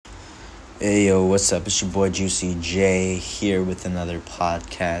Hey yo, what's up? It's your boy Juicy J here with another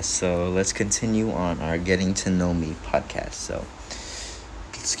podcast. So let's continue on our Getting to Know Me podcast. So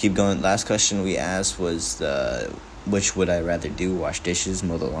let's keep going. Last question we asked was which would I rather do? Wash dishes,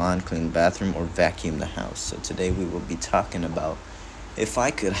 mow the lawn, clean the bathroom, or vacuum the house? So today we will be talking about if I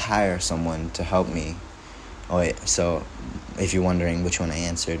could hire someone to help me. Oh wait, so if you're wondering which one I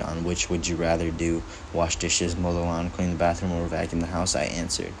answered on which would you rather do, wash dishes, mow the lawn, clean the bathroom, or vacuum the house, I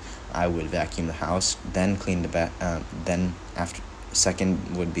answered I would vacuum the house, then clean the then after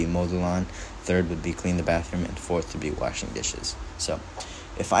second would be mow the lawn, third would be clean the bathroom, and fourth would be washing dishes. So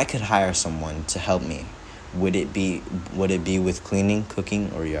if I could hire someone to help me, would it be with cleaning,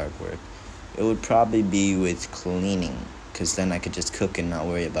 cooking, or yard work? It would probably be with cleaning, because then I could just cook and not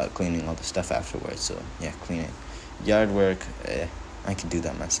worry about cleaning all the stuff afterwards. So yeah, cleaning. Yard work, I could do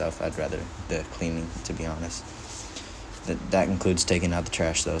that myself. I'd rather the cleaning, to be honest. That includes taking out the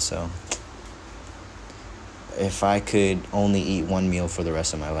trash, though. So if I could only eat one meal for the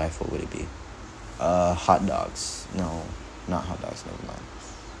rest of my life, what would it be? Hot dogs. No, not hot dogs. Never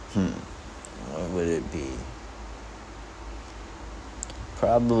mind. What would it be?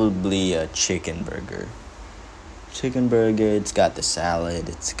 Probably a chicken burger. Chicken burger, it's got the salad,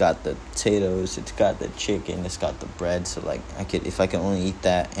 it's got the potatoes, it's got the chicken, it's got the bread. So like if I could only eat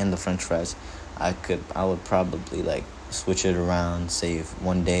that and the french fries, I would probably like switch it around. Say if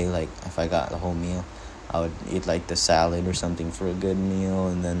one day, like if I got the whole meal, I would eat like the salad or something for a good meal,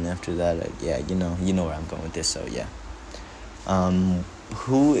 and then after that, you know where I'm going with this. So yeah.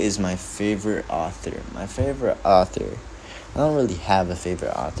 Who is my favorite author? My favorite author, I don't really have a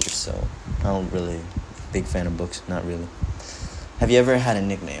favorite author, so I don't really big fan of books, not really. Have you ever had a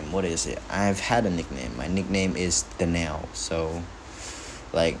nickname? What is it? I've had a nickname. My nickname is The Nail. So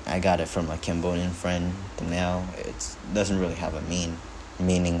like I got it from a Cambodian friend. The Nail, it doesn't really have a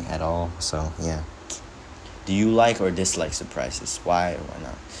meaning at all. So yeah. Do you like or dislike surprises? Why or why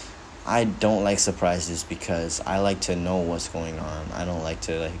not? I don't like surprises because I like to know what's going on. I don't like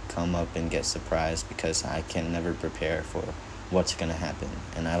to like come up and get surprised because I can never prepare for what's gonna happen,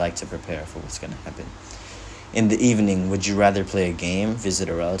 and I like to prepare for what's gonna happen. In the evening, would you rather play a game, visit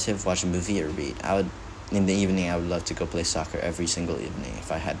a relative, watch a movie, or read? In the evening, I would love to go play soccer every single evening if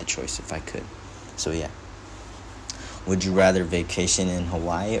I had the choice, if I could. So yeah. Would you rather vacation in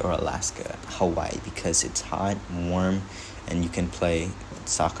Hawaii or Alaska? Hawaii, because it's hot, warm, and you can play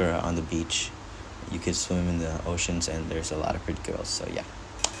soccer on the beach. You could swim in the oceans, and there's a lot of pretty girls. So yeah.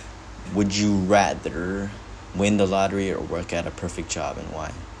 Would you rather win the lottery or work at a perfect job, and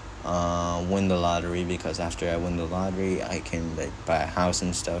why? Win the lottery, because after I win the lottery, I can like buy a house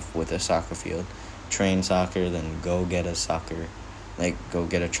and stuff with a soccer field, train soccer, then go get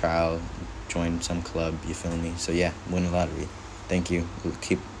a trial, join some club, you feel me? So yeah, win the lottery. Thank you. We'll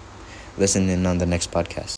keep listening on the next podcast.